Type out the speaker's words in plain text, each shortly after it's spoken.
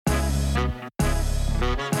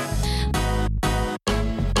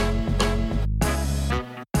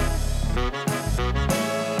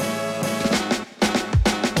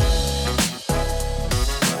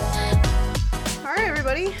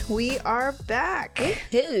We are back.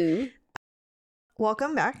 Woohoo!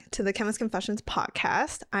 Welcome back to the Chemist Confessions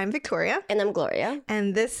podcast. I'm Victoria. And I'm Gloria.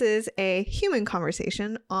 And this is a human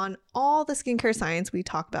conversation on all the skincare science we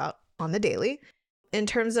talk about on the daily. In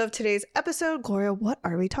terms of today's episode, Gloria, what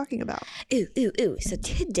are we talking about? Ooh. So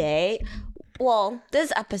today,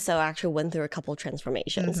 this episode actually went through a couple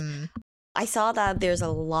transformations. Mm-hmm. I saw that there's a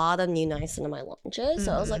lot of new nice cinema launches.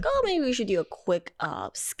 So I was like, maybe we should do a quick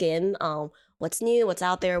skim on what's new, what's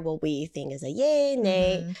out there, what we think is a yay,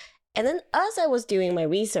 nay. Mm-hmm. And then as I was doing my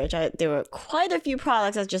research, there were quite a few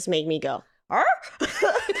products that just made me go, Arr?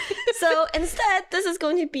 So instead, this is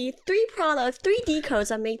going to be 3 products, 3 decodes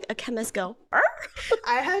that make a chemist go, Arr?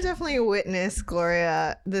 I have definitely witnessed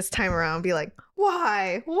Gloria this time around be like,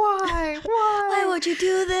 why? Why would you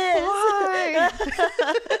do this? Why?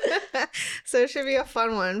 So it should be a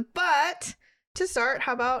fun one. But to start,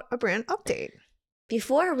 how about a brand update?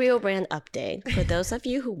 Before a real brand update, for those of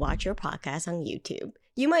you who watch your podcast on YouTube,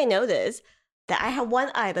 you might notice that I have one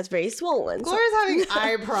eye that's very swollen. Gloria's having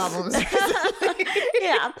eye problems.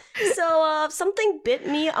 Yeah. So something bit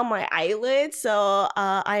me on my eyelid. So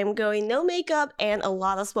I am going no makeup and a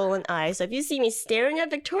lot of swollen eyes. So if you see me staring at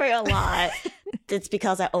Victoria a lot, it's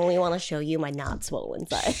because I only want to show you my not swollen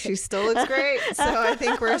side. She still looks great. So I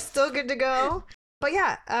think we're still good to go. But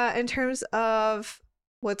yeah, in terms of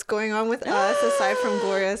what's going on with us, aside from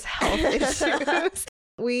Gloria's health issues,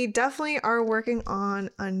 we definitely are working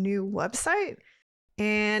on a new website,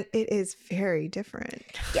 and it is very different.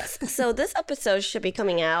 Yes. So this episode should be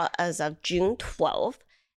coming out as of June 12th,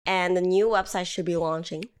 and the new website should be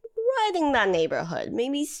launching right in that neighborhood,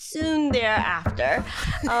 maybe soon thereafter.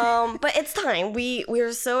 But it's time.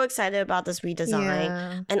 We're so excited about this redesign.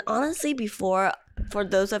 Yeah. And honestly, for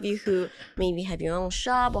those of you who maybe have your own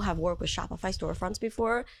shop or have worked with Shopify storefronts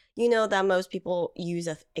before, you know that most people use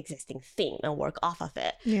an existing theme and work off of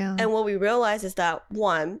it. Yeah. And what we realize is that,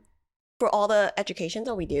 one, for all the education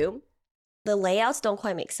that we do, the layouts don't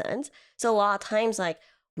quite make sense. So a lot of times, like,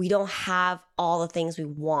 we don't have all the things we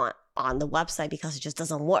want on the website because it just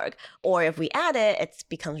doesn't work. Or if we add it, it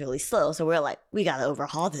becomes really slow. So we're like, we got to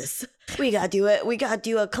overhaul this. We got to do it. We got to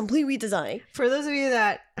do a complete redesign. For those of you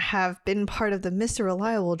that have been part of the Mr.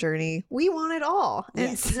 Reliable journey, we want it all.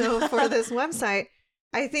 And Yes. so for this website,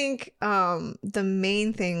 I think the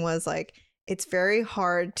main thing was like, it's very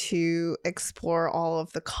hard to explore all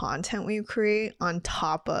of the content we create on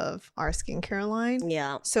top of our skincare line.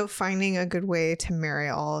 Yeah. So finding a good way to marry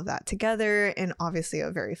all of that together, and obviously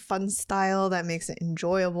a very fun style that makes it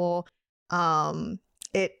enjoyable.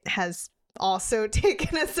 It has also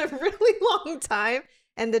taken us a really long time.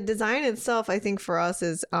 And the design itself, I think for us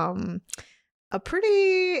is a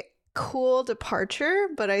pretty cool departure.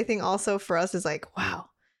 But I think also for us is like, wow,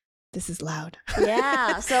 this is loud.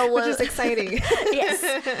 Yeah. So which is exciting. Yes.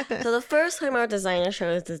 So the first time our designer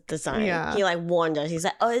showed us this design, he like warned us. He's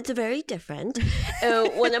like, oh, it's very different.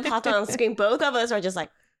 And when it popped on screen, both of us are just like,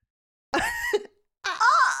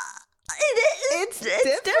 it's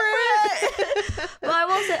different. But I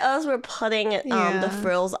will say, us, we're putting the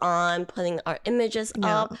frills on, putting our images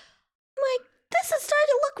up. I'm like, this is starting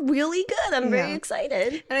to look really good. I'm very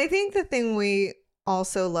excited. And I think the thing we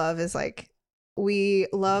also love is like, we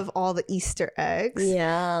love all the Easter eggs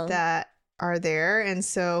that are there. And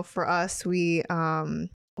so for us, we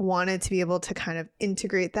wanted to be able to kind of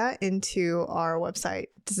integrate that into our website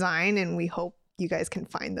design. And we hope you guys can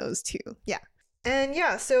find those too. Yeah. And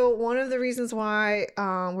yeah, so one of the reasons why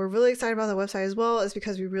we're really excited about the website as well is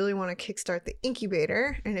because we really want to kickstart the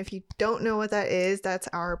incubator. And if you don't know what that is, that's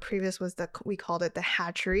our previous we called it the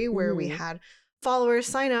hatchery, where we had followers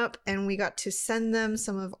sign up and we got to send them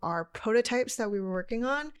some of our prototypes that we were working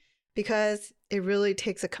on, because it really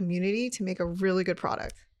takes a community to make a really good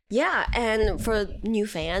product. Yeah, and for new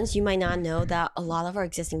fans, you might not know that a lot of our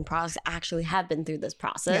existing products actually have been through this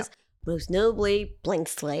process. Most notably, Blank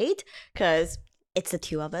Slate, because it's the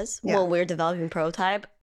two of us when we're developing prototype.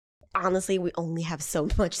 Honestly, we only have so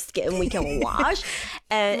much skin we can wash.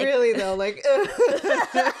 And really though, like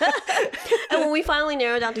and when we finally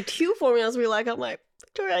narrowed down to 2 formulas, I'm like,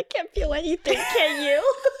 Victoria, I can't feel anything, can you?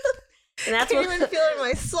 And that's can't even feel it in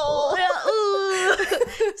my soul.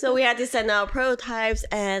 So we had to send out prototypes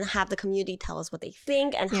and have the community tell us what they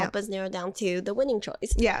think and help us narrow down to the winning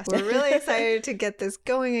choice. Yeah, we're really excited to get this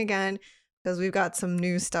going again, because we've got some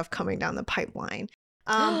new stuff coming down the pipeline.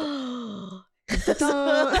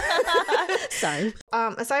 Sorry.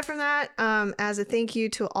 Aside from that, as a thank you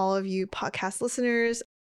to all of you podcast listeners,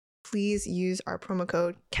 please use our promo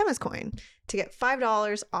code ChemistCoin to get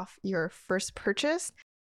 $5 off your first purchase.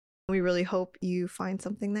 We really hope you find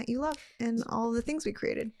something that you love and all the things we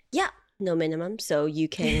created. Yeah. no minimum. So you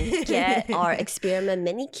can get our experiment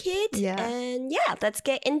mini kit. Yeah. And yeah, let's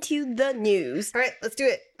get into the news. All right, let's do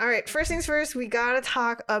it. All right, first things first, we got to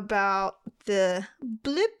talk about the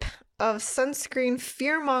blip of sunscreen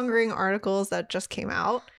fear-mongering articles that just came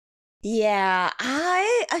out. Yeah,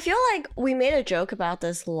 I feel like we made a joke about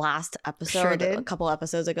this last episode, Sure did. a couple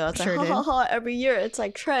episodes ago. It's Sure like, ha ha ha, every year it's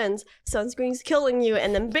like trends, sunscreen's killing you,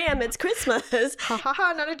 and then bam, it's Christmas. Ha ha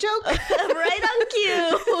ha, not a joke. Right on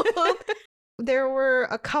cue. There were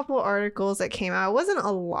a couple articles that came out. It wasn't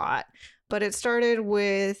a lot, but it started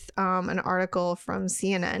with an article from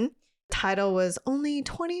CNN. Title was "Only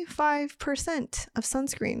 25% of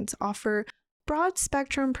sunscreens offer broad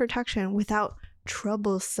spectrum protection without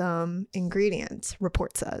troublesome ingredients,"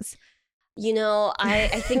 report says. You know, I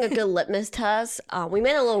think a good litmus test, we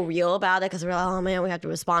made a little reel about it because we're like, oh man, we have to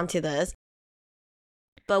respond to this.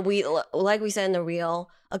 But we, like we said in the reel,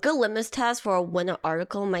 a good litmus test for when an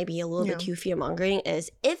article might be a little bit too fear-mongering is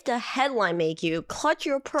if the headline make you clutch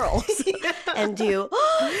your pearls and do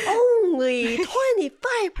only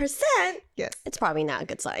 25%, yes, it's probably not a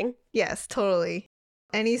good sign. Yes, totally.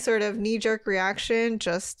 Any sort of knee-jerk reaction,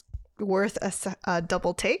 just worth a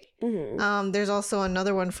double take. Mm-hmm. There's also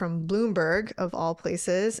another one from Bloomberg, of all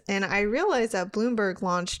places. And I realized that Bloomberg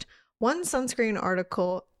launched one sunscreen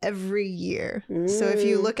article every year. So if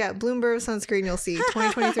you look at Bloomberg sunscreen, you'll see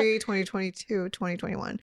 2023, 2022,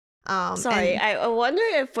 2021. Sorry, I wonder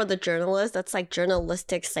if for the journalist, that's like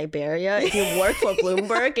journalistic Siberia. If you work for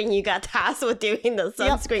Bloomberg and you got tasked with doing the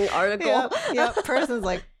sunscreen article. Yep. Person's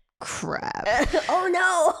like, crap.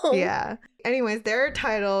 Oh no. Yeah. Anyways, their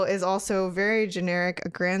title is also very generic, a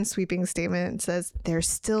grand sweeping statement. It says, "There's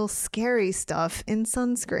still scary stuff in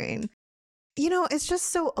sunscreen." You know, it's just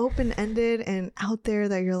so open-ended and out there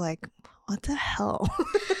that you're like, what the hell?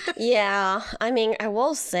 Yeah. I mean, I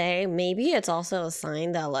will say maybe it's also a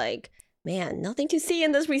sign that like, man, nothing to see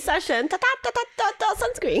in this recession.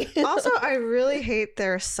 Sunscreen. Also, I really hate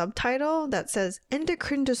their subtitle that says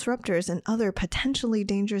endocrine disruptors and other potentially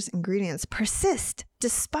dangerous ingredients persist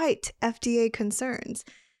despite FDA concerns.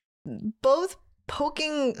 Both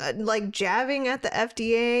poking, like jabbing at the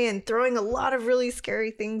FDA and throwing a lot of really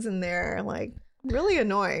scary things in there. Like, really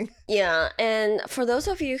annoying. Yeah, and for those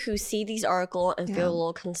of you who see these articles and feel a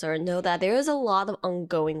little concerned, know that there is a lot of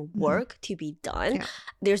ongoing work to be done. Yeah.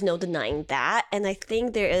 There's no denying that. And I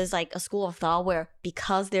think there is like a school of thought where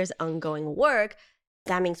because there's ongoing work,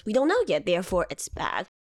 that means we don't know yet, therefore it's bad.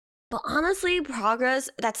 But honestly, progress,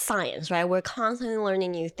 that's science, right? We're constantly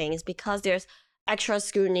learning new things. Because there's extra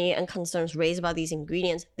scrutiny and concerns raised about these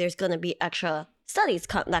ingredients, there's going to be extra studies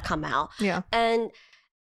that come out. Yeah. And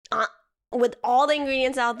with all the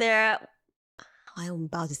ingredients out there, I'm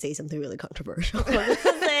about to say something really controversial.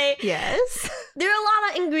 Yes. There are a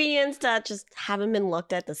lot of ingredients that just haven't been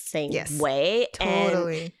looked at the same way.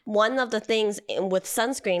 Totally. And one of the things with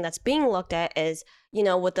sunscreen that's being looked at is, you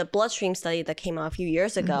know, with the bloodstream study that came out a few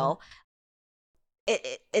years ago,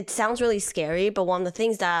 it sounds really scary, but one of the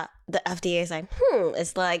things that the FDA is like,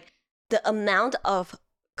 it's like the amount of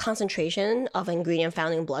concentration of ingredient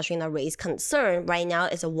found in bloodstream that raise concern right now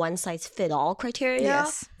is a one-size-fit-all criteria.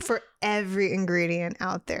 Yes, for every ingredient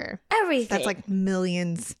out there. Everything. That's like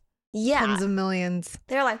millions. Yeah. Tens of millions.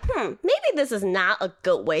 They're like, maybe this is not a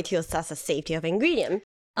good way to assess the safety of ingredient.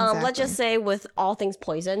 Exactly. Let's just say with all things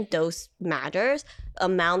poison, dose matters.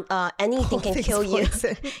 Anything can kill you.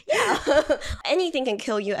 Yeah. Anything can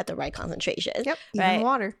kill you at the right concentration. Yep. Right? Even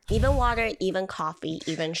water. Even water, even coffee,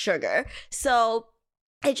 even sugar. So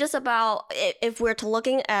it's just about, if we're to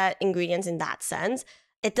looking at ingredients in that sense,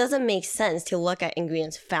 it doesn't make sense to look at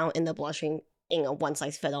ingredients found in the bloodstream in a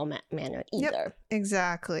one-size-fits-all manner either. Yep,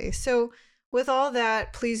 exactly. So with all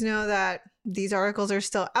that, please know that these articles are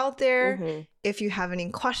still out there. If you have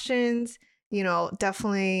any questions, you know,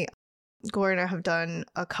 definitely Gloria and I have done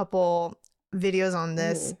a couple videos on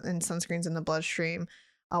this and sunscreens in the bloodstream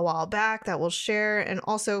a while back that we'll share. And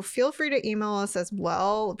also feel free to email us as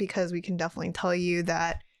well, because we can definitely tell you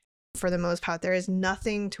that for the most part, there is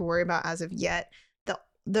nothing to worry about as of yet.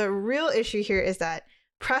 The real issue here is that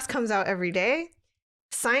press comes out every day.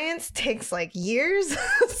 Science takes like years.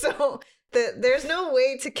 So there's no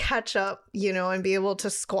way to catch up, you know, and be able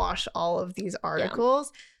to squash all of these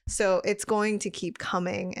articles. Yeah. So it's going to keep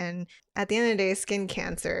coming. And at the end of the day, skin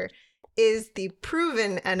cancer is the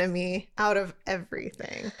proven enemy out of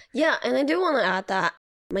everything. Yeah, and I do want to add that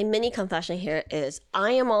my mini confession here is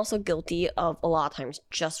I am also guilty of a lot of times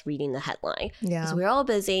just reading the headline. Yeah. Because we're all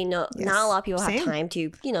busy. Not a lot of people have time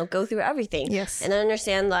to, you know, go through everything. Yes. And I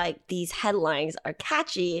understand like these headlines are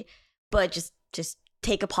catchy, but just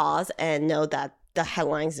take a pause and know that the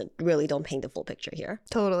headlines really don't paint the full picture here.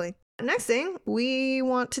 Totally. Next thing, we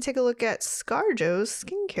want to take a look at ScarJo's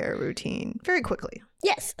skincare routine very quickly.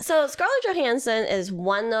 Yes. So Scarlett Johansson is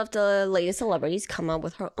one of the latest celebrities come up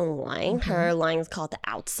with her own line. Her line is called The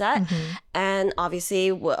Outset. And obviously,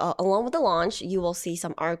 along with the launch, you will see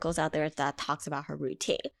some articles out there that talks about her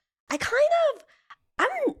routine.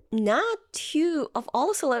 I'm not too, of all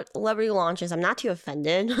the celebrity launches, I'm not too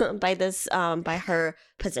offended by this, by her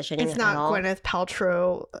positioning. It's not Gwyneth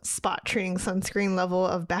Paltrow spot treating sunscreen level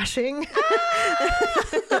of bashing.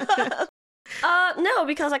 No,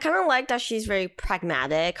 because I kind of like that she's very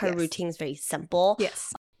pragmatic. Her routine is very simple.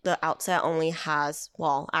 Yes. The Outset only has,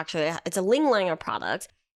 well, actually, it's a ling line of products.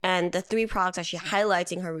 And the 3 products that she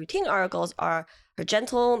highlights in her routine articles are her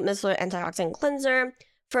gentle micellar antioxidant cleanser,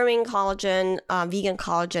 firming collagen, vegan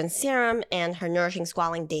collagen serum, and her nourishing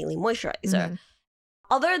squalane daily moisturizer.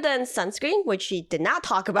 Other than sunscreen, which she did not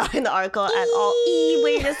talk about in the article at all.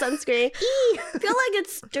 Latest sunscreen. I feel like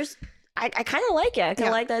it's just, I kind of like it. I kind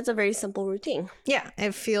of like that it's a very simple routine. Yeah,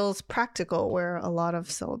 it feels practical where a lot of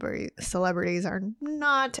celebrities are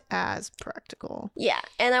not as practical. Yeah,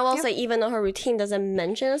 and I will say, even though her routine doesn't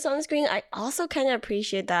mention a sunscreen, I also kind of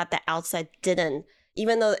appreciate that the Outset didn't.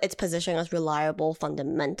 Even though it's positioned as reliable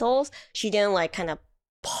fundamentals, she didn't like kind of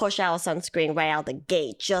push out sunscreen right out the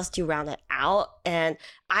gate just to round it out. And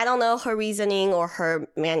I don't know her reasoning or her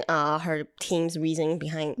team's reasoning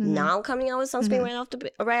behind not coming out with sunscreen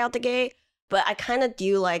right out the gate. But I kind of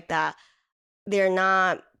do like that they're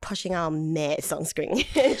not pushing out mid sunscreen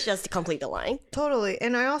just to complete the line. Totally.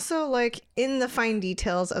 And I also like in the fine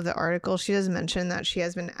details of the article, she does mention that she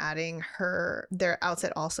has been adding their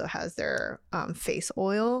Outset also has their face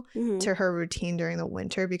oil to her routine during the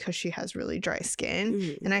winter because she has really dry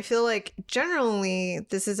skin. And I feel like generally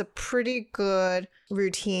this is a pretty good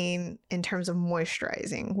routine in terms of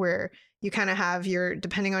moisturizing, where you kind of have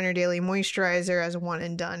depending on your daily moisturizer as one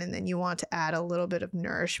and done, and then you want to add a little bit of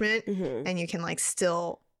nourishment and you can like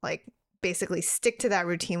still like basically stick to that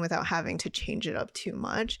routine without having to change it up too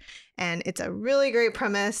much. And it's a really great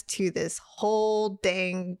premise to this whole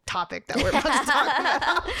dang topic that we're about to talk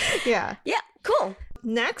about. Yeah, cool.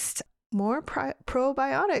 Next, more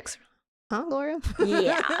probiotics. Huh, Gloria?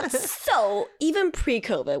 Yeah. So even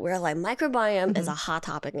pre-COVID, where like microbiome is a hot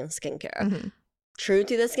topic in skincare. True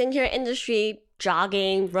to the skincare industry,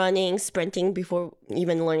 jogging, running, sprinting before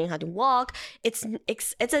even learning how to walk. It's an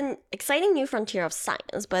exciting new frontier of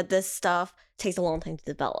science, but this stuff takes a long time to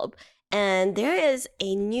develop. And there is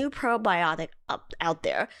a new probiotic out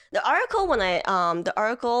there. The article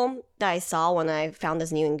that I saw when I found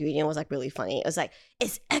this new ingredient was like really funny. It was like,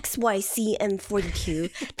 is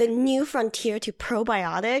XYCM42 the new frontier to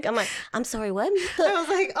probiotic? I'm like, I'm sorry, what? I was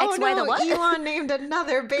like, oh no, Elon named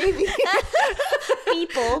another baby.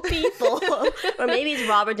 people. Or maybe it's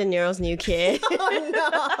Robert De Niro's new kid. Oh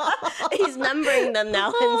no. He's numbering them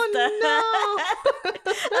now instead. No.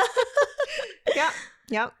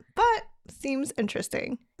 Yep. But seems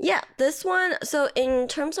interesting. Yeah, this one. So in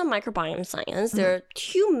terms of microbiome science, there are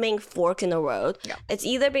 2 main forks in the road. Yeah. It's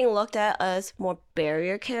either being looked at as more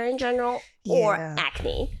barrier care in general or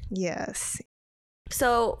acne. Yes.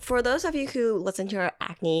 So for those of you who listen to our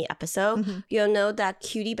acne episode, you'll know that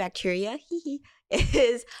cutie bacteria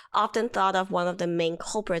is often thought of one of the main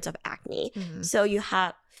culprits of acne. So you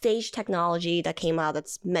have phage technology that came out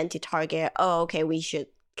that's meant to target, we should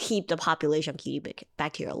keep the population of cutie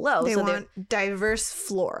bacteria low. They want diverse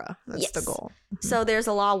flora. That's the goal. So there's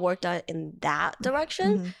a lot of work done in that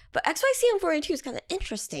direction. But XYCM42 is kind of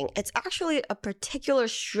interesting. It's actually a particular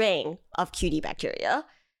strain of cutie bacteria.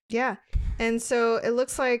 Yeah. And so it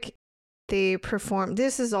looks like they performed,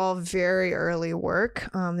 this is all very early work.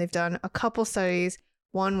 They've done a couple studies.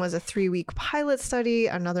 One was a 3-week pilot study.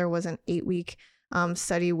 Another was an 8-week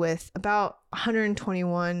study with about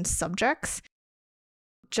 121 subjects,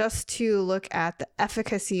 just to look at the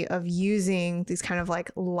efficacy of using these kind of like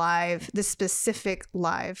this specific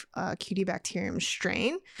live Cutibacterium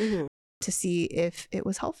strain to see if it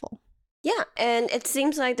was helpful. Yeah, and it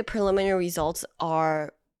seems like the preliminary results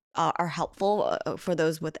are helpful for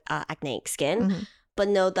those with acneic skin, but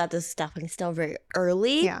note that this is definitely still very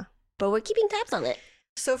early. Yeah, but we're keeping tabs on it.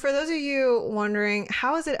 So for those of you wondering,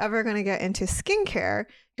 how is it ever going to get into skincare?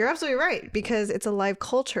 You're absolutely right, because it's a live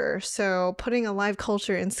culture. So putting a live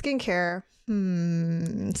culture in skincare,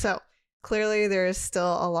 so clearly there's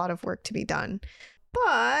still a lot of work to be done,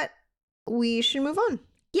 but we should move on.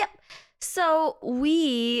 Yep. So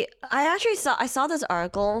I saw this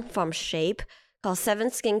article from Shape called 7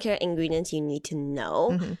 Skincare Ingredients You Need to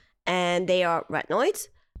Know. And they are retinoids,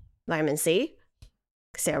 vitamin C,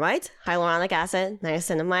 ceramides, hyaluronic acid,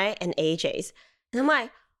 niacinamide, and AHAs. And I'm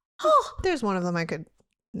like, there's one of them I could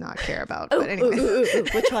not care about. But anyway.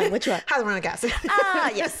 Which one? Hyaluronic acid.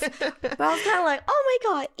 Yes. But I was kind of like, oh my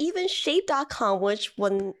God, even shape.com, which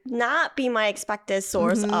would not be my expected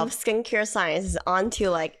source of skincare science, is onto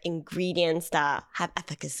like ingredients that have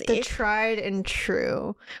efficacy. The tried and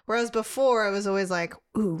true. Whereas before it was always like,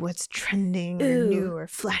 ooh, what's trending or new or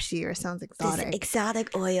flashy or sounds exotic. This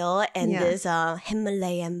exotic oil and this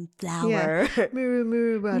Himalayan flower. Yeah. Muru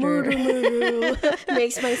muru butter. Muru muru.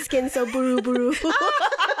 Makes my skin so buru buru.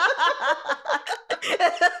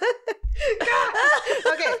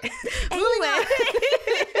 Okay. Anyway.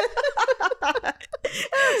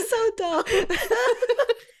 I'm so dumb.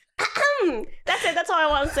 That's it. That's all I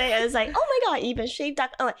want to say. It's like, oh my God, even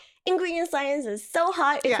shape.com. Like, ingredient science is so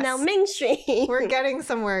hot. It's now mainstream. We're getting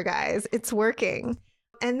somewhere, guys. It's working.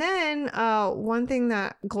 And then one thing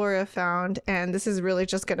that Gloria found, and this is really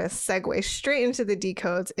just going to segue straight into the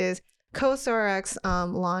decodes, is CosRx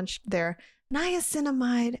launched their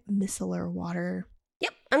niacinamide micellar water.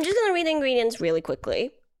 Yep. I'm just going to read the ingredients really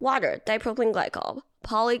quickly. Water, dipropylene glycol,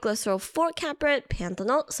 polyglycerol 4-caprit,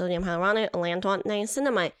 panthenol, sodium hyaluronate, allantoin,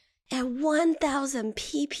 niacinamide at 1,000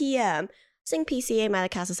 ppm. Zinc, PCA,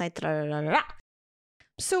 malic acid.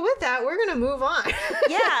 So with that, we're going to move on.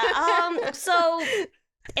 So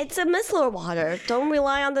it's a micellar water. Don't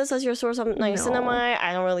rely on this as your source of niacinamide.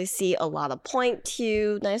 I don't really see a lot of point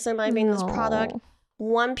to niacinamide being this product.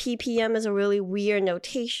 1 ppm is a really weird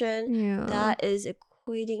notation. Yeah. That is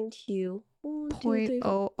equating to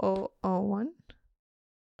 0.0001?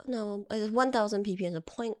 No, 1,000 ppm is a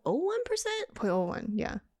 0.01%? 0.01,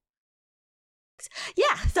 yeah.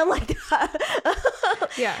 Yeah, something like that.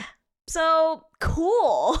 Yeah. So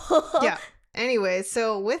cool. Yeah. Anyway,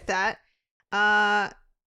 so with that,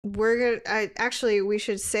 we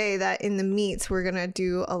should say that in the meats, we're gonna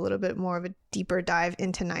do a little bit more of a deeper dive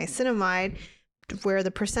into niacinamide, where the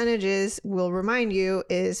percentages will remind you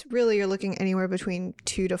is really you're looking anywhere between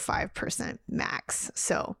 2 to 5% max.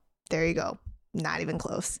 So there you go. Not even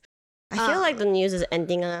close. I feel like the news is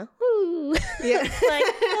ending on a whoo. Yeah. Like,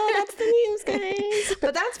 oh, that's the news, guys.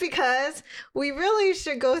 But that's because we really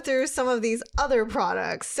should go through some of these other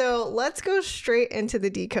products. So let's go straight into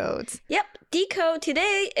the decodes. Yep. Decode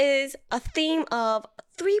today is a theme of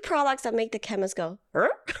 3 products that make the chemist go, huh?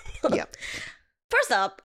 Yep. First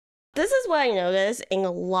up, this is what I noticed in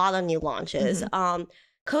a lot of new launches.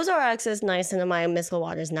 CosRx's niacinamide micellar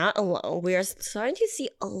water is not alone. We are starting to see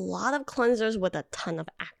a lot of cleansers with a ton of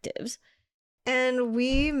actives. And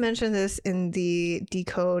we mentioned this in the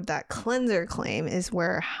Decode, that cleanser claim is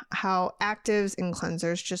where how actives in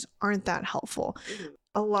cleansers just aren't that helpful.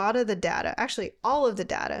 A lot of the data, actually all of the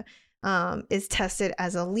data, is tested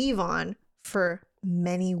as a leave-on for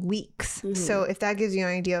many weeks. So if that gives you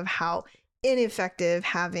an idea of how ineffective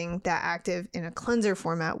having that active in a cleanser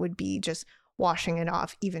format would be, just washing it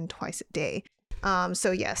off even twice a day.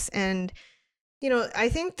 So yes, and I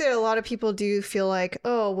think that a lot of people do feel like,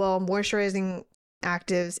 oh, well, moisturizing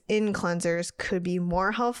actives in cleansers could be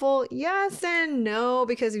more helpful. Yes and no,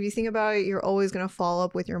 because if you think about it, you're always going to follow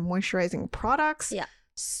up with your moisturizing products. Yeah.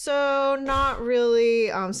 So not really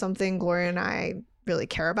something Gloria and I really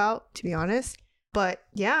care about, to be honest. But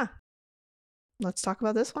yeah, let's talk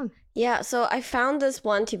about this one. Yeah, so I found this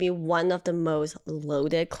one to be one of the most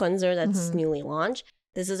loaded cleanser that's newly launched.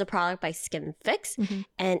 This is a product by Skin Fix,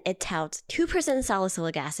 and it touts 2%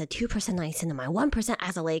 salicylic acid, 2% niacinamide, 1%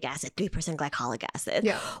 azelaic acid, 3% glycolic acid.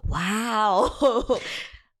 Yeah. Wow.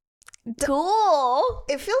 Cool.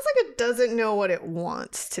 It feels like it doesn't know what it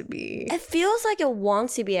wants to be. It feels like it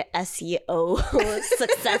wants to be an SEO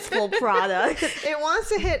successful product. It wants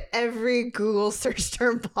to hit every Google search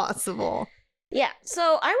term possible. Yeah,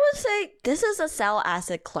 so I would say this is a cell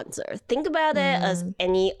acid cleanser. Think about it as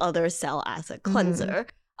any other cell acid cleanser.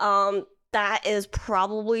 That is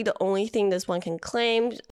probably the only thing this one can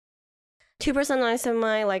claim. 2%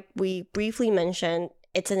 niacinamide, like we briefly mentioned,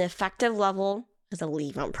 it's an effective level as a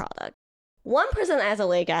leave-on product. 1%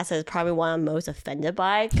 azelaic acid is probably what I'm most offended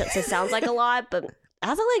by because it sounds like a lot, but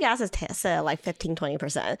azelaic acid is tested at like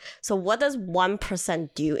 15-20%. So what does 1%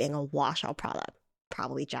 do in a washout product?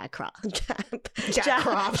 Probably Jack Diddley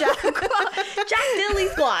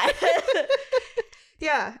Squad.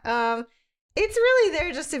 Yeah. It's really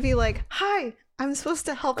there just to be like, hi, I'm supposed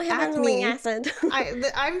to help acne. Acid.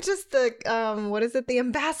 I'm just the the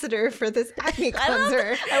ambassador for this acne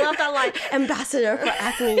cleanser. I love that line, ambassador for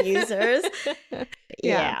acne users.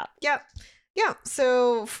 Yeah.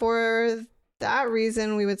 So for that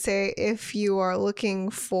reason, we would say if you are looking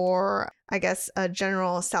for, I guess, a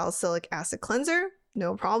general salicylic acid cleanser,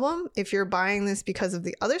 no problem. If you're buying this because of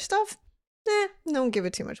the other stuff, don't give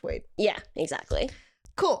it too much weight. Yeah, exactly.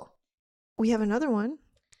 Cool. We have another one.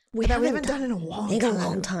 We haven't done in a long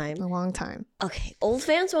time. A long time. Okay, old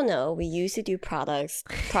fans will know we used to do product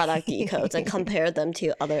decodes and compare them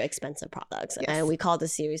to other expensive products. Yes. And we call the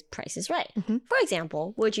series Price is Right. Mm-hmm. For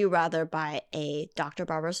example, would you rather buy a Dr.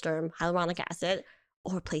 Barbara Sturm hyaluronic acid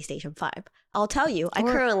or PlayStation 5? I'll tell you, I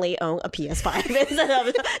currently own a PS5 instead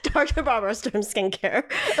of Dr. Barbara Sturm skincare.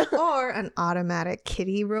 Or an automatic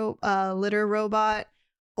kitty litter robot.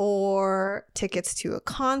 Or tickets to a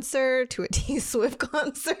concert, to a T-Swift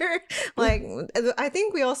concert. Like, I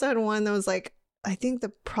think we also had one that was like, I think the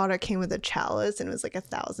product came with a chalice and it was like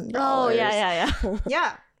 $1,000. Oh, yeah.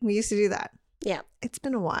 Yeah, we used to do that. Yeah. It's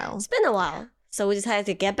been a while. So we decided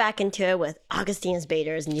to get back into it with Augustinus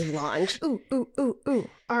Bader's new launch. Ooh.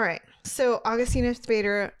 All right. So Augustinus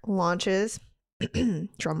Bader launches,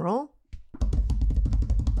 drum roll,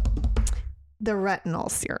 the retinol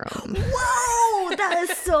serum. Whoa, that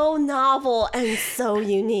is so novel and so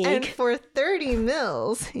unique. And for 30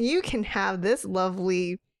 mils, you can have this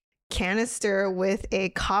lovely canister with a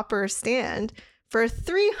copper stand for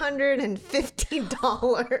 $350. I've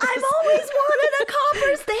always wanted a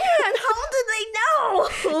copper stand. How did they know?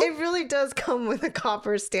 It really does come with a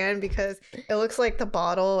copper stand because it looks like the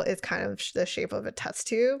bottle is kind of the shape of a test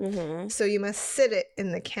tube. Mm-hmm. So you must sit it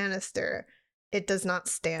in the canister. It does not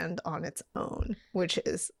stand on its own, which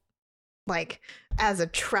is like, as a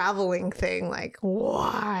traveling thing, like,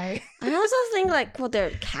 why? I also think like, well,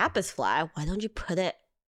 their cap is flat. Why don't you put it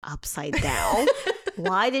upside down?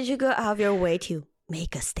 Why did you go out of your way to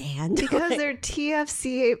make a stand? Because their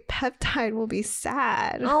TFC8 peptide will be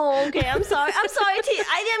sad. Oh, okay. I'm sorry.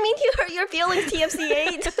 I didn't mean to hurt your feelings,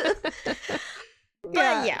 TFC8.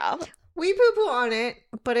 But yeah. We poo-poo on it,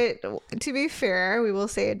 but to be fair, we will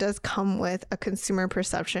say it does come with a consumer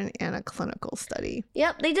perception and a clinical study.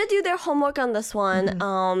 Yep, they did do their homework on this one.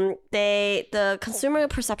 Mm-hmm. The consumer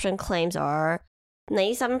perception claims are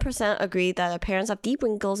 97% agree that appearance of deep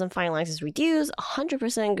wrinkles and fine lines is reduced.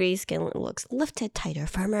 100% agree skin looks lifted, tighter,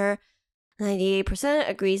 firmer. 98%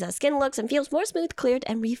 agrees that skin looks and feels more smooth, cleared,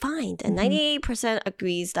 and refined. And 98%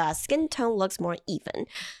 agrees that skin tone looks more even.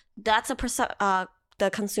 That's the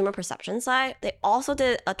consumer perception side. They also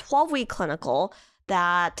did a 12-week clinical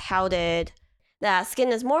that touted that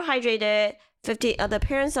skin is more hydrated. The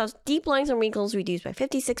appearance of deep lines and wrinkles reduced by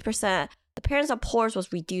 56%. The appearance of pores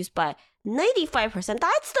was reduced by 95%.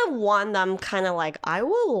 That's the one that I'm kind of like, I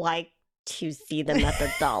would like to see the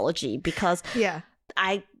methodology because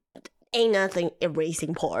I ain't nothing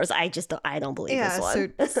erasing pores. I don't believe this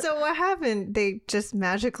one. So what happened? They just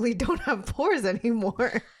magically don't have pores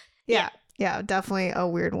anymore. Yeah, definitely a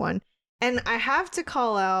weird one. And I have to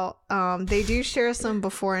call out, they do share some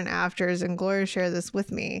before and afters, and Gloria shared this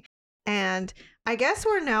with me. And I guess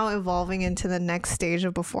we're now evolving into the next stage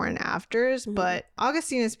of before and afters, but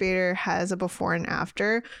Augustinus Bader has a before and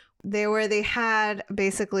after where they had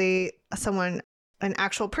basically an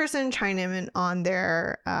actual person chime in on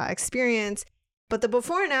their experience. But the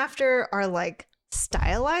before and after are like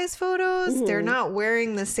stylized photos. They're not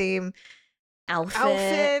wearing the same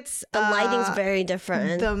outfits. The lighting's very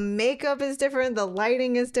different. The makeup is different. The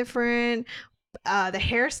lighting is different. The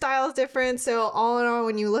hairstyle is different. So all in all,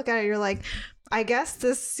 when you look at it, you're like, I guess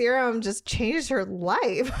this serum just changed her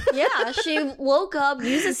life. Yeah, she woke up,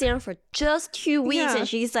 used the serum for just 2 weeks, and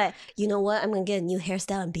she's like, you know what? I'm going to get a new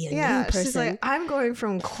hairstyle and be a new person. She's like, I'm going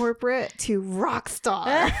from corporate to rock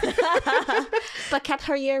star. But kept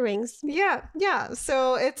her earrings. Yeah.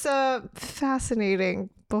 So it's a fascinating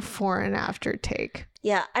before and after take.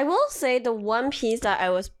 Yeah, I will say the one piece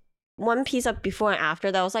of before and after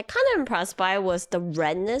that I was like kind of impressed by was the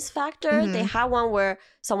redness factor. They had one where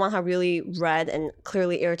someone had really red and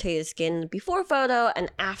clearly irritated skin before photo, and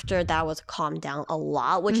after that was calmed down a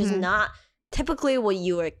lot, which is not typically what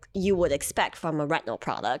you would expect from a retinol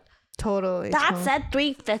product. Totally. That said,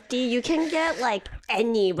 $350, you can get like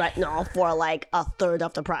any retinol for like a third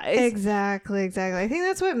of the price. Exactly. I think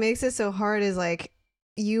that's what makes it so hard is like,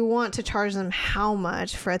 you want to charge them how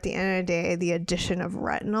much for, at the end of the day, the addition of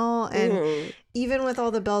retinol. And even with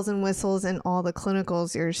all the bells and whistles and all the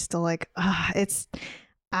clinicals, you're still like,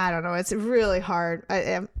 I don't know. It's really hard.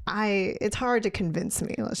 It's hard to convince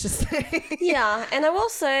me, let's just say. Yeah. And I will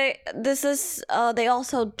say this is, they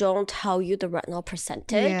also don't tell you the retinol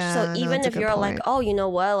percentage. So even if you're like, oh, you know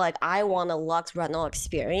what? Like I want a luxe retinol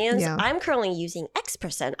experience. I'm currently using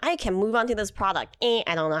X%. I can move on to this product. I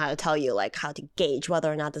don't know how to tell you like how to gauge whether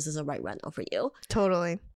or not this is the right retinol for you.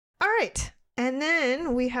 Totally. All right. And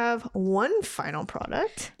then we have one final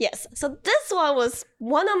product. Yes. So this one was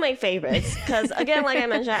one of my favorites because, again, like I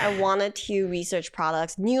mentioned, I wanted to research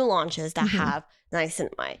products, new launches that have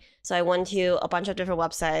niacinamide. So I went to a bunch of different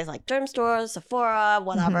websites like derm stores, Sephora,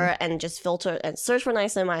 whatever, and just filter and search for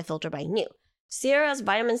niacinamide, filter by new. Sierra's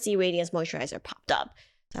Vitamin C Radiance Moisturizer popped up.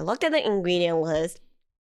 So I looked at the ingredient list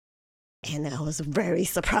and I was very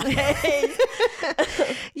surprised.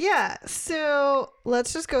 Yeah, so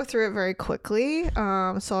let's just go through it very quickly.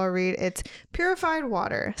 So I'll read. It's purified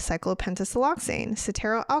water, cyclopentasiloxane,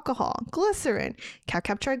 cetearyl alcohol, glycerin,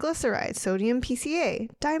 calcaptride glyceride, sodium PCA,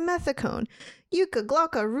 dimethicone, yucca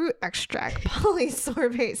glauca root extract,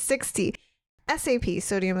 polysorbate 60, SAP,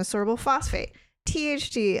 sodium ascorbyl phosphate,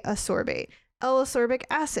 THD ascorbate, L-ascorbic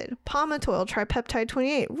acid, palmitoyl tripeptide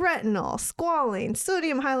 28, retinol, squalane,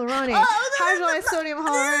 sodium hyaluronate, hydrolyzed sodium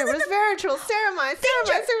hyaluronate, resveratrol, ceramide,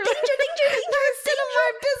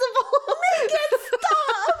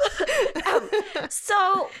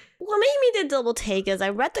 So what made me the double take is I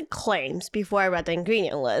read the claims before I read the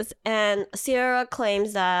ingredient list, and Sierra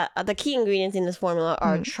claims that the key ingredients in this formula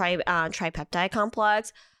are tripeptide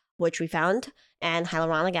complex, which we found, and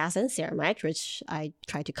hyaluronic acid and ceramide, which I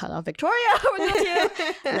tried to cut off Victoria over there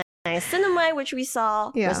too. Niacinamide, which we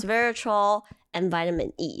saw, resveratrol, and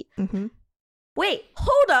vitamin E. Wait,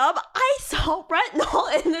 hold up. I saw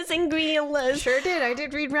retinol in this ingredient list. Sure did. I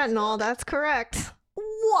did read retinol. That's correct.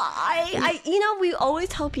 Why? We always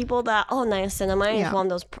tell people that, niacinamide is one of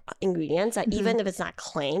those ingredients that even if it's not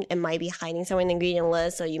claimed, it might be hiding somewhere in the ingredient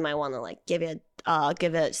list, so you might want to give it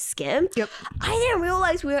a skim. Yep. I didn't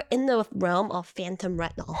realize we were in the realm of phantom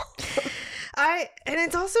retinol. And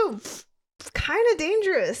it's also kind of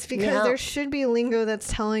dangerous because there should be lingo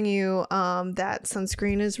that's telling you that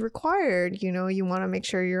sunscreen is required. You want to make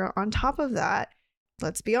sure you're on top of that.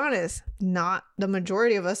 Let's be honest, not the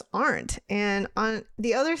majority of us aren't. And on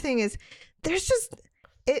the other thing is, there's just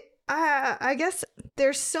I guess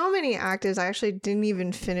there's so many actives I actually didn't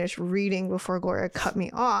even finish reading before Gloria cut me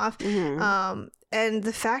off. And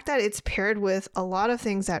the fact that it's paired with a lot of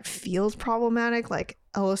things that feels problematic, like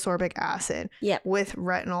L-ascorbic acid with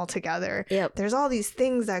retinol together. There's all these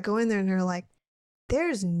things that go in there and they're like,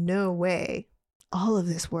 there's no way all of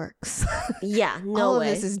this works. All of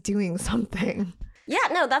this is doing something. Yeah,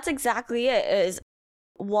 no, that's exactly it. Is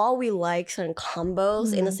while we like certain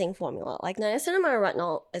combos in the same formula, like niacinamide and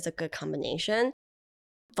retinol is a good combination.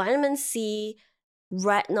 Vitamin C,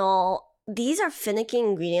 retinol, these are finicky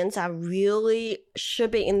ingredients that really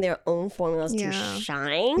should be in their own formulas to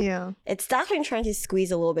shine. It's definitely trying to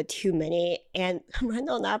squeeze a little bit too many. And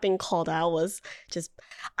retinol not being called out was just...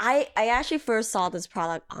 I actually first saw this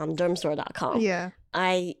product on dermstore.com.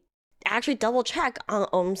 I actually double check on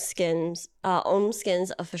Om Skin's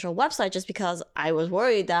official website just because I was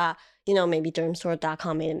worried that maybe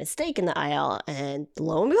dermstore.com made a mistake in the IL, and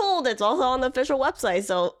lo and behold, it's also on the official website.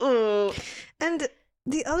 So and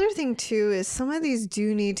the other thing too is some of these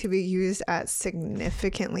do need to be used at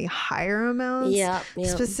significantly higher amounts.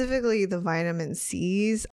 Specifically the vitamin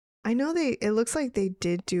C's. I know it looks like they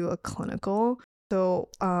did do a clinical, so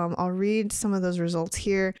I'll read some of those results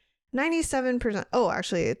here. 97%. Oh,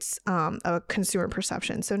 actually, it's a consumer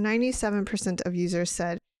perception. So 97% of users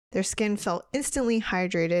said their skin felt instantly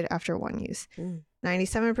hydrated after one use.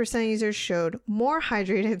 97% of users showed more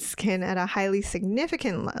hydrated skin at a highly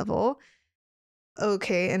significant level.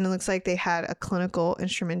 Okay, and it looks like they had a clinical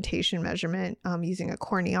instrumentation measurement using a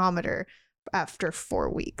corneometer after 4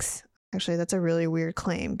 weeks. Actually, that's a really weird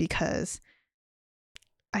claim because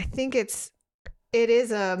I think it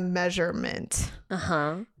is a measurement.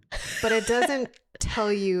 But it doesn't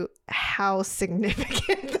tell you how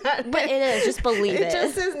significant that is. But it is, just believe it. It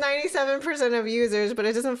just says 97% of users, but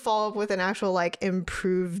it doesn't follow up with an actual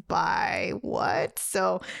improved by what?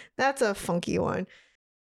 So that's a funky one.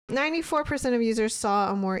 94% of users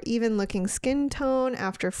saw a more even looking skin tone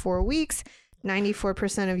after 4 weeks.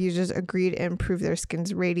 94% of users agreed to improve their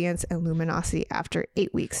skin's radiance and luminosity after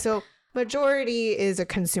 8 weeks. So majority is a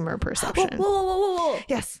consumer perception. Whoa.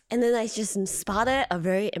 Yes. And then I just spotted a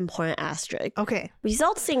very important asterisk. Okay.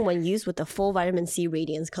 Results seen when used with the full vitamin C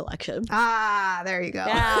Radiance collection. There you go.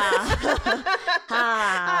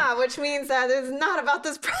 Which means that it's not about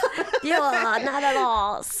this product. Not at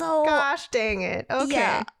all. So gosh dang it. Okay.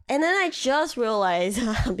 Yeah. And then I just realized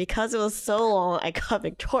because it was so long, I cut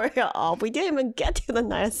Victoria off. We didn't even get to the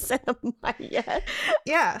niacinamide yet.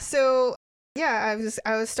 Yeah. So I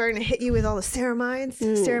was starting to hit you with all the ceramides,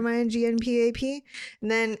 ceramide, GNPAP.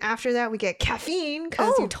 And then after that, we get caffeine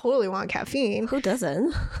because you totally want caffeine. Who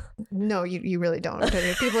doesn't? No, you really don't.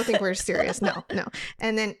 People think we're serious. No.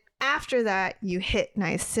 And then after that, you hit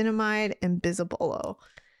niacinamide and bisabolol.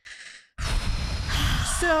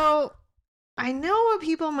 So I know what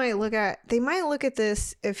people might look at. They might look at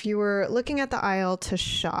this if you were looking at the aisle to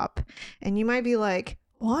shop, and you might be like,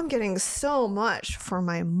 well, I'm getting so much for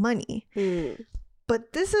my money.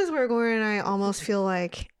 But this is where Gloria and I almost feel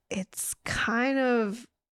like it's kind of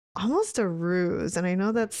almost a ruse. And I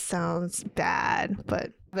know that sounds bad,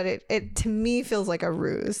 but it to me feels like a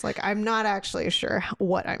ruse. Like, I'm not actually sure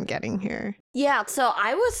what I'm getting here. Yeah, so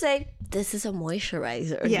I would say this is a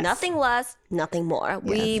moisturizer. Yes. Nothing less, nothing more. Yes.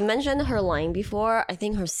 We mentioned her line before. I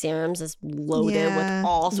think her serums is loaded with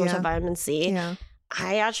all sorts of vitamin C. Yeah.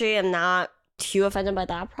 I actually am not too offended by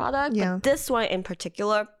that product. Yeah. But this one in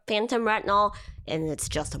particular, Phantom Retinol, and it's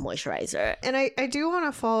just a moisturizer. And I do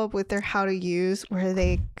want to follow up with their how to use, where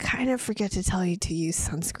they kind of forget to tell you to use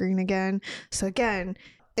sunscreen again. So again,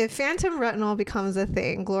 if Phantom Retinol becomes a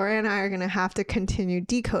thing, Gloria and I are going to have to continue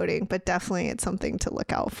decoding, but definitely it's something to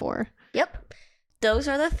look out for. Yep. Those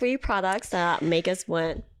are the 3 products that make us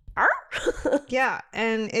went, yeah,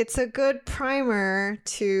 and it's a good primer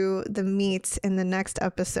to the meats in the next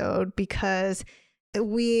episode, because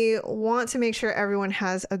we want to make sure everyone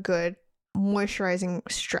has a good moisturizing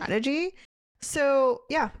strategy. So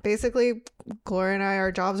yeah, basically, Gloria and I,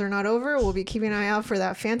 our jobs are not over. We'll be keeping an eye out for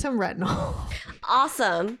that Phantom Retinol.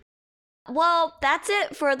 Awesome. Well, that's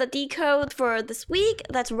it for the Decode for this week.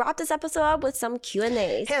 Let's wrap this episode up with some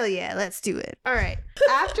Q&As. Hell yeah, let's do it. All right.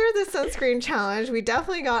 After the sunscreen challenge, we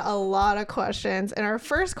definitely got a lot of questions. And our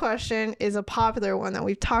first question is a popular one that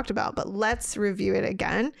we've talked about, but let's review it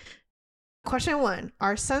again. Question 1,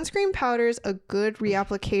 are sunscreen powders a good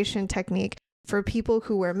reapplication technique for people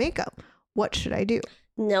who wear makeup? What should I do?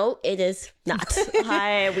 No, it is not.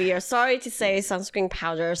 We are sorry to say sunscreen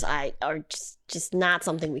powders are just not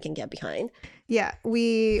something we can get behind. Yeah,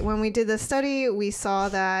 when we did the study, we saw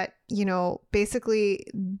that, basically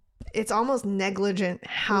it's almost negligent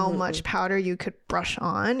how much powder you could brush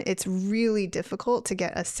on. It's really difficult to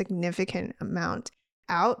get a significant amount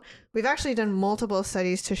out. We've actually done multiple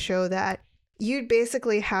studies to show that you'd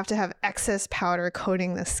basically have to have excess powder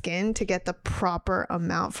coating the skin to get the proper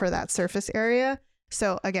amount for that surface area.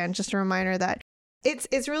 So again, just a reminder that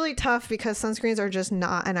it's really tough because sunscreens are just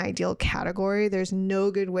not an ideal category. There's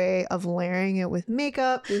no good way of layering it with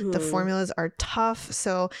makeup. The formulas are tough.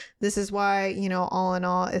 So this is why, all in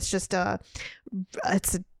all, it's a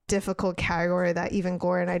difficult category that even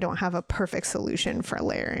Gloria and I don't have a perfect solution for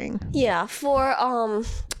layering. Yeah, for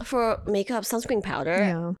makeup, sunscreen powder.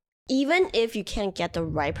 Yeah. Even if you can't get the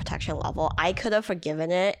right protection level, I could have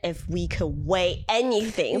forgiven it if we could weigh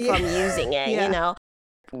anything from using it,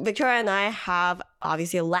 Victoria and I have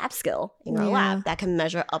obviously a lab skill in our lab that can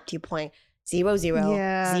measure up to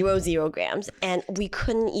 0.0000 grams. And we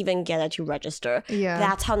couldn't even get it to register. Yeah.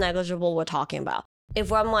 That's how negligible we're talking about.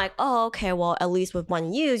 If I'm like, oh, okay, well, at least with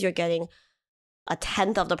one use, you're getting a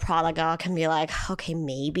tenth of the product, I can be like, okay,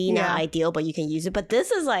 maybe not ideal, but you can use it. But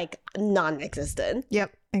this is like non-existent.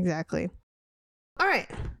 Yep, exactly. All right,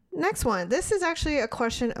 next one. This is actually a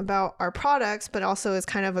question about our products, but also is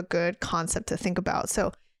kind of a good concept to think about.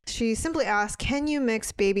 So she simply asked, can you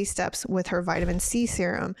mix baby steps with her vitamin C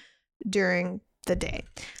serum during the day?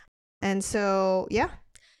 And so, yeah,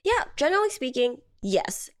 generally speaking,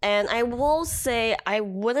 yes. And I will say I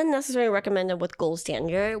wouldn't necessarily recommend it with Gold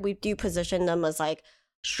Standard. We do position them as like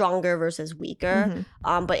stronger versus weaker.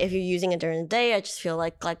 But if you're using it during the day, I just feel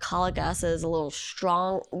like glycolic acid is a little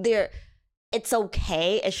strong. It's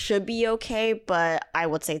okay. It should be okay, but I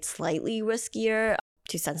would say it's slightly riskier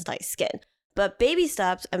to sensitize skin. But baby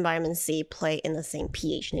steps and vitamin C play in the same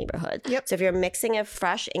pH neighborhood. Yep. So if you're mixing it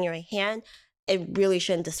fresh in your hand, it really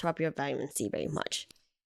shouldn't disrupt your vitamin C very much.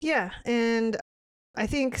 Yeah, and I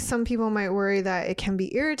think some people might worry that it can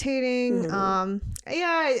be irritating.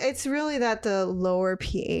 It's really that the lower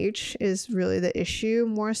pH is really the issue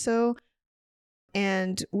more so.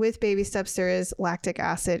 And with baby steps, there is lactic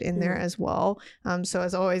acid in there as well. So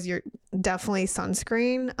as always, you're definitely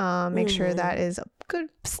sunscreen. Make sure that is a good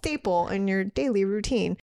staple in your daily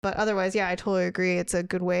routine. But otherwise, I totally agree. It's a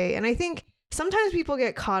good way. And I think sometimes people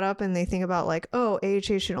get caught up and they think about like, oh,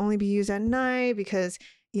 AHA should only be used at night because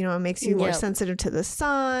it makes you more sensitive to the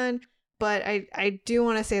sun. But I do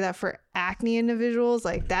want to say that for acne individuals,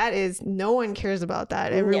 like that is, no one cares about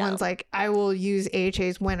that. Everyone's like, I will use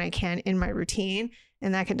AHAs when I can in my routine.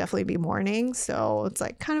 And that can definitely be morning. So it's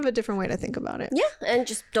like kind of a different way to think about it. Yeah. And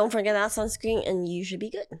just don't forget that sunscreen and you should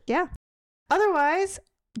be good. Yeah. Otherwise,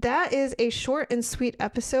 that is a short and sweet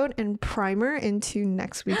episode and primer into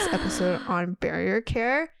next week's episode on barrier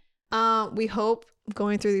care. We hope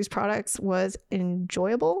going through these products was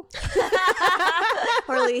enjoyable.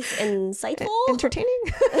 Or at least insightful. Entertaining.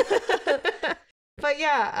 But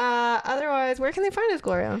yeah, otherwise, where can they find us,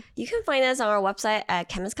 Gloria? You can find us on our website at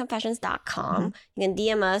chemistconfessions.com. You can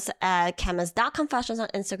DM us at chemist.confessions on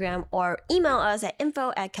Instagram or email us at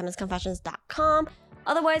info@chemistconfessions.com.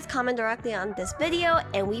 Otherwise, comment directly on this video,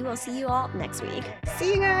 and we will see you all next week.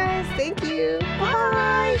 See you guys. Thank you.